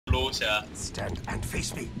yeah. Stand and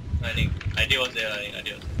face me. I think idea was there.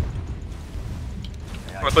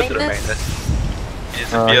 What happened to the Magnus? He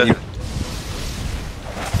disappeared.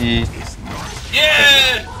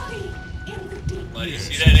 Yeah! Oh, you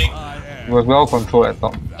see that thing? He was well controlled at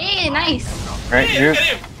top. Hey, nice. Right, Hey, dude? look at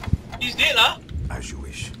him! He's dead, lah! As you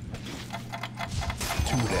wish.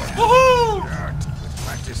 Two there. Woohoo!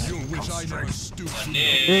 Practice. You wish I never stooped.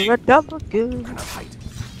 You're a double good. Cannot hide.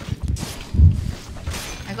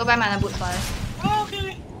 I go buy mana boots first. Oh,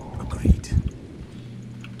 okay. Agreed.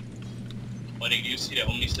 Oh, did you see that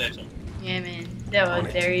Omni Slash? Yeah, man. That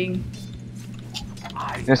was daring.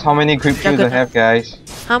 Guess how many creep kills I have, guys?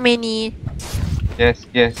 How many? Yes,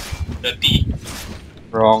 30.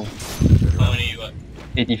 wrong. How many you got?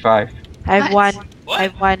 85. I've won. What?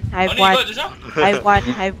 I've won. I've How many won. you got just now? I've won.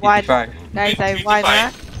 I've won. 85. Guys, I've won,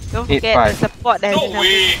 huh? Don't forget 85. the support that No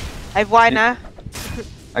way! I've won, huh?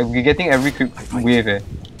 We're getting every creep wave, eh.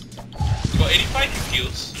 You got 85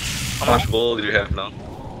 kills. How much gold do you have now?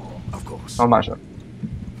 Of course. How much?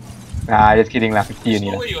 Nah, just kidding lah. 50 There's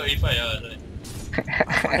only no lah. way you got 85, yeah.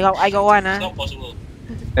 I got one, It's huh? not possible.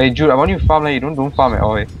 Hey Jude, I want you to farm like you don't farm at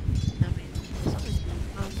all, eh.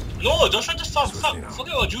 No, Joshua just farm. Fuck,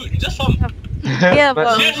 forget about Jude. You just farm. Yeah,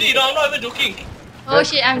 but Seriously, no, I'm not even joking. Oh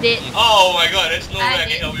shit, I'm dead. Oh my god, there's no way I I'm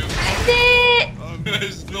can help you. dead.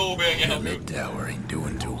 There's no way I can help you. Mid tower ain't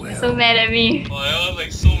doing too well. So mad at me. Oh, there was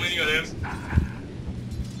like so many of them.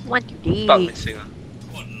 what you Start did? missing.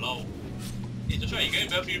 Oh no. Hey Joshua, you getting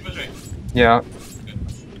Battlefield first, right? Yeah.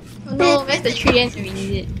 Oh no, where's the tree ends we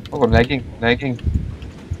need it? Oh, I'm lagging.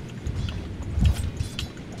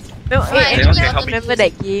 No, Oh, hey, actually, okay, I help want me. to remember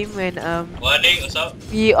that game when What thing? What's up?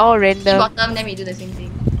 we all do random. bottom, then we do the same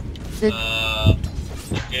thing.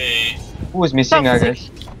 Okay. Who is missing, Stop guys?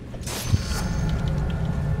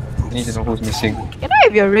 I need to know who's missing. Can I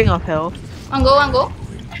have your ring of health? One go.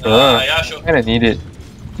 Sure. Yeah, sure. Kinda need it.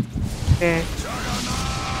 Okay.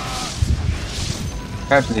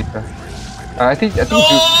 Perhaps later. I think No! Jude.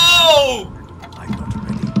 I'm not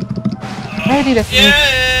ready. Ready, that's me.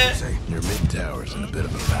 Yeah! Say, your mid tower's in a bit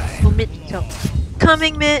of a bang. Oh, mid top.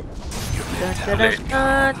 Coming mid. Your Dun mid dun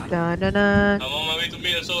tower. dun dun dun dun I'm on my way to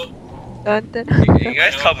mid also. dun dun. You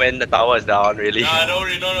guys come when the tower is down, really. Nah, don't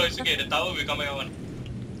worry, no, it's okay. The tower will come back on.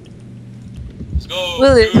 Let's go.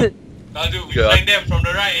 Will it? Dude. Now, dude, we Yeah. flank them from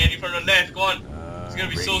the right and from the left. Go on. It's gonna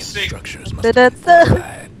be so Radiant sick. Structures must Da be da da.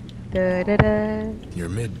 fortified. Da da da. Your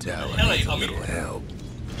mid tower Hell are needs you a coming? little help.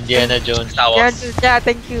 Indiana Jones. Star Yeah, Wars. yeah,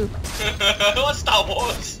 thank you. What Star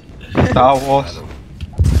Wars? Star Wars.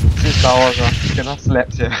 This is Star Wars, cannot slap,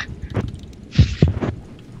 yeah.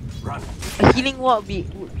 Run. A healing ward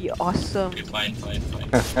would be awesome. Okay, fine.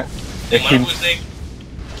 Yeah, Take him. mana pun snake.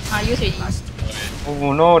 Use already. Okay.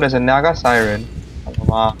 Oh no, there's a Naga Siren.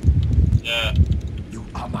 Alamak. Yeah. You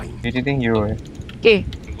are mine. Irritating you, eh. Okay,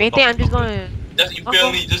 painting, I'm just gonna. Just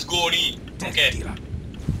impale me, just go only. Death Okay. dealer.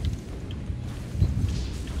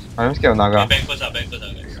 I'm scared of Okay, Naga. back first,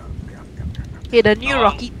 guys. Okay, the new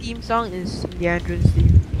Rocky theme song is Indiana Jones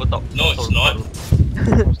theme. Go top. No, it's not.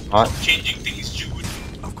 What? Changing things, Jude.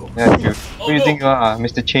 Of course. Yeah, Jude. Oh, Who you no. think you are?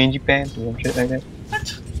 Mr. Changey Pants or some shit like that?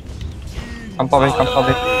 What? Come pop it, come pop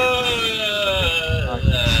it.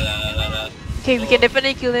 Okay, we can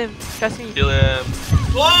definitely kill him. Trust me. Kill him.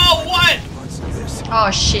 Whoa, what? What's this?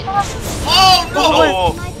 Oh shit. Oh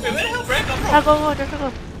no! No! Wait, where the hell Brad come from? Go.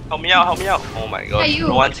 Help me out. Oh my god. Yeah, you.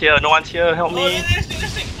 No one's here, help Oh, me. this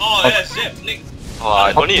thing. Oh, yeah, Zip, Nick. Oh,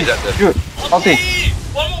 I don't need that. Jude, ulti.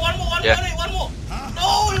 One more, Yeah. one more.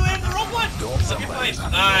 No, you went the wrong one. Okay,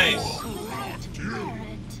 fine. Nice.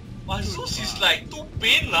 Wow, he's like too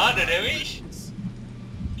pain lah, the damage.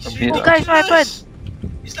 It's A bit. Oh, guys, what happened? ridiculous.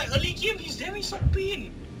 It's like early game, his damage so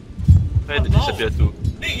pain. Where did it disappear to?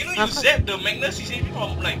 Nick, you know you zap the Magnus, he's saving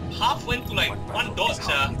from like half went to like 1 dot,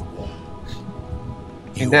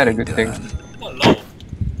 Isn't that a good thing? Walao.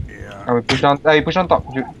 I will push down. You push on top,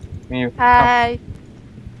 Jude. Me, you. Hi.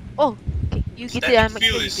 Oh, okay, you get it. I'm Static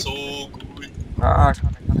feel is so good. Ah,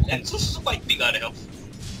 And so quite thick the health.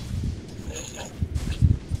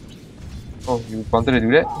 oh, you wanted to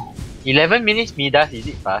do that? 11 minutes Midas, is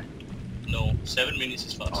it fast? No, 7 minutes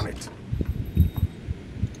is fast. On it.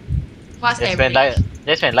 What's That's when, average?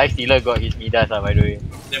 that's when Life Stealer got his Midas, by the way.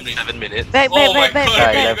 Damn late. 7 minutes. Back. Oh my god,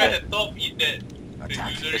 Yeah, you 11. guys at top eat that. Attack.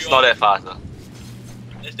 Usually It's not that fast.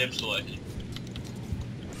 That's damn slow actually.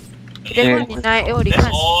 They can't deny. Oh, they That's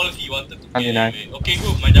can't. all he wanted to Can't get deny. anyway. Okay,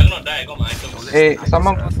 good. My Juggernaut died. I got my items. Hey,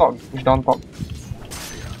 someone go top. Push down top.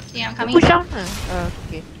 Yeah, I'm coming. Push down.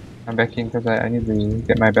 Okay. I'm backing because I need to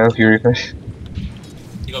get my Battle Fury first.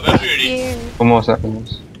 You got Valkyrie already? Yeah. Almost. Yeah,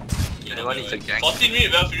 Anyone needs a gang? 14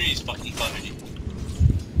 minute Valkyrie is fucking fun already.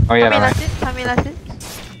 Oh yeah, Come nice. last hit.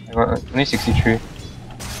 I got only 63.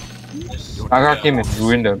 Yes. Saga came and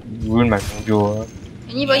ruined my mojo.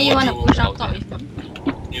 Anybody wanna push on top with me?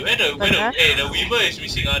 Hey, where the Huh? hey, the Weaver is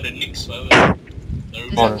missing the Nyx, whatever. The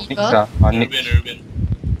Is Oh, Ruben. it Nix Weaver? ah, The Nix. Ruben, the Ruben.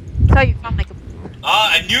 That's how you found like a.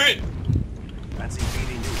 Ah, I knew it!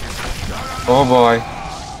 Oh boy.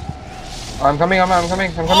 I'm coming. Oh, what?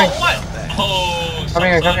 Oh, I'm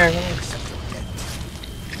coming.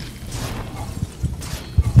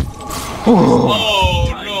 Oh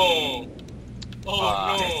no!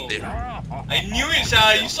 Oh no! I knew it, sir.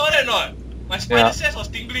 You saw that not? My spider Yeah. sense was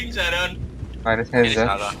tingling, sir. Then. Right, that's hands there.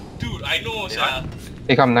 Saga. Dude, I know, sir.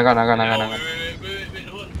 Hey, come, Naga. Oh, wait,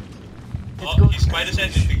 hold on. Oh, his spider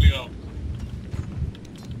sense is tingling now.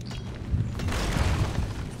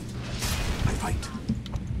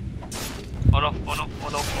 Oh no.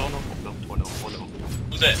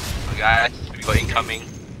 Who's that? Oh, guys, we got incoming.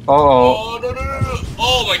 Oh. Oh, no.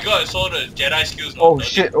 Oh my god, I saw the Jedi skills now. Oh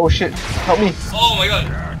shit. Help me. Oh my god.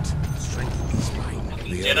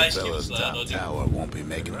 The Jedi other skills, fella's top dodging. tower won't be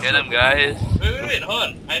making Get him, guys. Wait, hold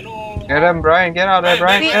on. I know. Get him, Brian. Get out there,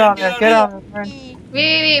 Brian. Get out there, Brian.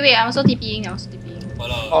 Wait, I'm also TPing.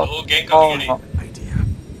 Voilà, Oh, the whole gang coming oh, already. idea.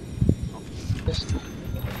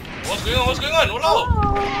 What's going on?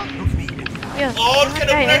 Walao! Yeah. Oh, look at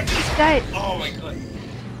the Died. practice! He died. Oh my god.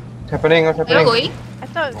 What's happening? You're going? I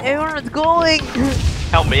thought everyone was going.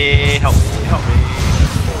 Help me.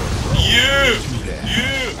 You!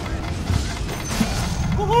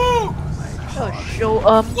 Woohoo! Oh, show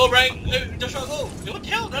Go, Brian! Hey, Joshua, go! Hey, what the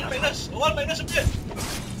hell? Another Magnus! One Magnus appeared!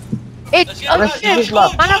 It. Let's Oh let's shit.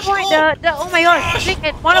 go, Mana Josh, point. go. The. Oh my god. Blink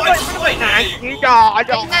it. Mana point. Nice. There you go.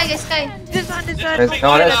 This guy. This one.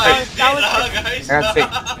 No, that's fake. Dead lah, guys! That's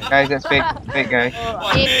fake. Guys, that's fake. Fake, guys.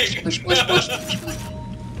 What Hey, heck? push.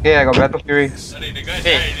 Okay, I got Battle Fury. Sorry, the guy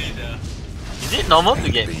Hey. died already, sia. Is it normal to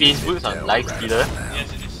get Facebooks on live stealer?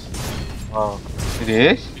 Yes, it is. Oh. It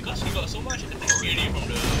is? Because he got so much attack already from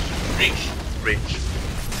the range.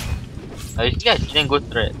 I see them go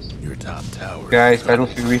threads. Your top tower. Guys, Battle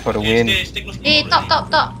Fury for the win. Stay close to Hey, me. top.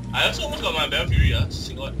 I also almost got my Battle Fury,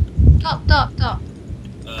 sick what? Top.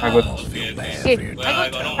 I got- Okay. Okay. Well, I I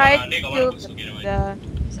got no tried mana, they got to mana boost, okay, never mind.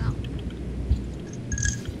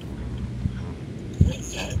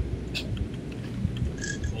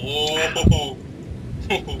 Oh!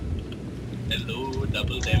 Hello,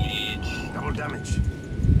 double damage.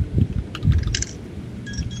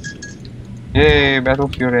 Yay, Battle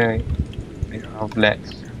Fury. Oh,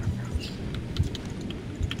 blacks.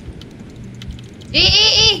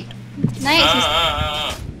 Hey. Nice.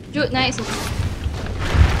 Ah. Dude, nice.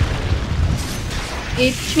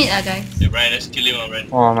 Hey, push mid guys. Yeah, Brian, let's kill him, Brian.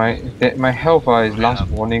 Oh, my health is last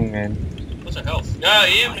warning, man. What's the health? Yeah,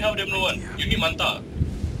 AM help them no one. You need Manta.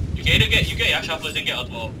 You can either get Yasha first then get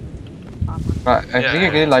Ultima. But I think I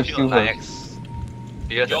get life steal first. Next.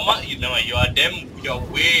 Because You are you're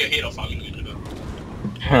way ahead of farming with her.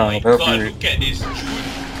 Oh Yeah, my Battle god, Fury. look at this Jude.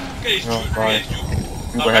 Oh, Look God. at this Jude.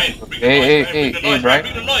 You Ah, got Brian, happy. bring the noise, Hey, Brian,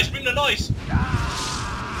 bring the noise, Brian. bring the noise.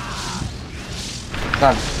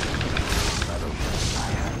 Done.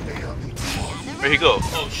 where he go?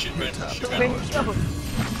 Oh shit, Brian.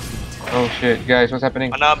 Oh shit, guys, what's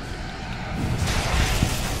happening? Manap.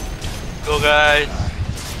 Go, guys.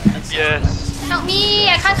 Yes. Help me!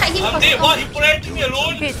 I can't kite him I'm for dead, so what? long. He put everything me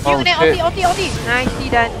alone? Okay. Oh, Ulti. Nicely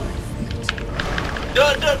done.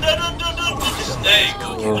 There you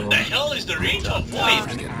go. What the hell is the range on Void?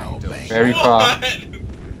 Getting no bang. Very far. What?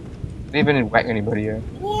 Didn't even whack anybody here.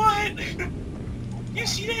 What? You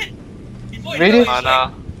see that? He Void Really? is like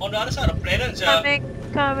Mana. on the other side of the planet, sia.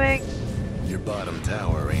 Coming. Your bottom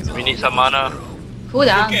tower ain't We all need some mana. Cool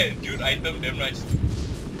down. Look at dude item, damn nice.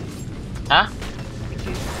 Huh?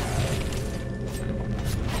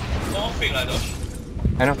 All fake lah, Josh.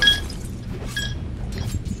 I know.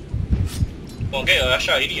 Come on, get your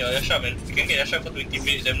Yasha, you need your Yasha, man. You can get Yasha for 20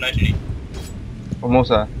 minutes, damn nice already.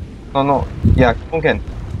 Almost No. Yeah, can.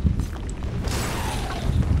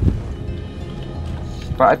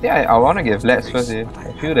 But I think I wanna get Vlads first, eh.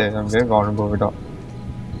 I feel that I'm very vulnerable without.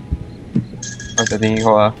 What's the thing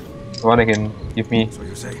called? The one that can give me So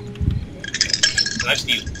you say.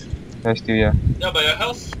 Lifesteal. life steal, yeah. Yeah, but your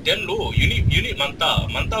health damn low. You need Manta.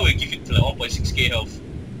 Manta will give you like 1.6k health.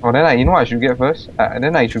 Oh, then you know what I should get first?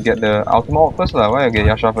 Then I should get the Ultima first lah. Why I get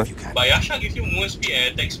Yasha first? But Yasha gives you movement speed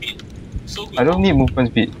and attack speed. So good. I don't need movement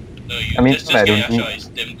speed. No, you I mean, just I get don't Yasha, need- it's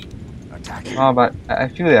damn good. Attack. But I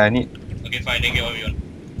feel that I need. Okay, fine, then get what you want.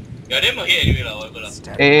 You're damn ahead anyway lah, whatever lah.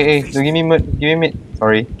 Hey, don't give me mid.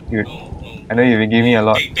 Sorry, dude. No. I know you've been giving me a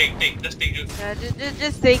lot. Take, just take it. Yeah,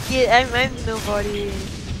 just take it. I'm nobody.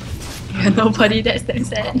 Nobody, that's damn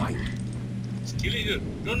sad. Kill it,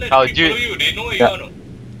 dude. Don't let Oh, the people dude. follow you. They know where Yeah. you are. No.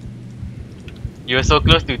 You were so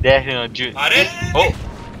close to death, you know, Jude. Ah, there. Oh,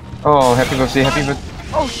 Oh, happy birthday, happy birthday.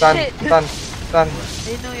 Oh Stun, shit! stun, stun.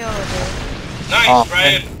 Didn't know y'all were there. Nice, Oh,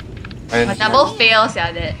 Brian. And Double fails,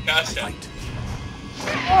 yeah, that. Yes, yeah.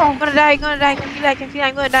 I'm gonna die, I can feel it,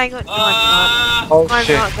 I'm gonna die, No, I'm not. oh I'm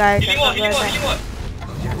shit. not, guys. Healing I'm one, not healing gonna one, die. healing one.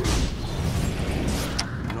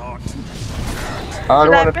 I don't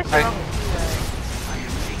Should I wanna press the die. wrong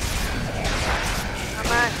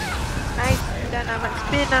Ahmad. Nice, done Ahmad.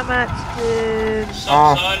 Spin, Ahmad. Spin.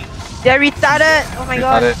 Oh. Son. They're retarded! Oh my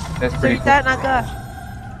god. Retarded. That's They're pretty cool. retarded, Naga.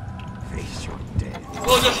 Face your death.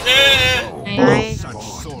 Go just there. Nice. Such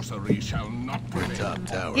sorcery shall not prevail. Top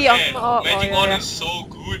tower. He Man, ultimate oh, magic yeah, on yeah. is so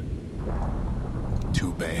good.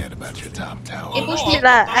 Too bad about your top tower. Hey, push Shit me.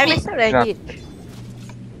 lah, I messed up that Yeah. hit.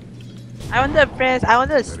 I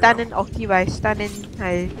wanted to stun in Octi, but I stun in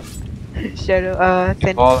Shadow,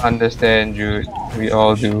 Sen. All understand, Jude. We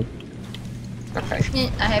all do. Okay.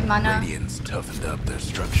 I have mana. Radiance toughened up their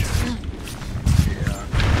structure.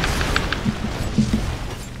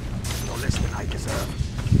 No less than I deserve.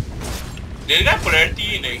 Did that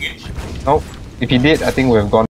polarity in the engage? Nope. If he did, I think we have gone.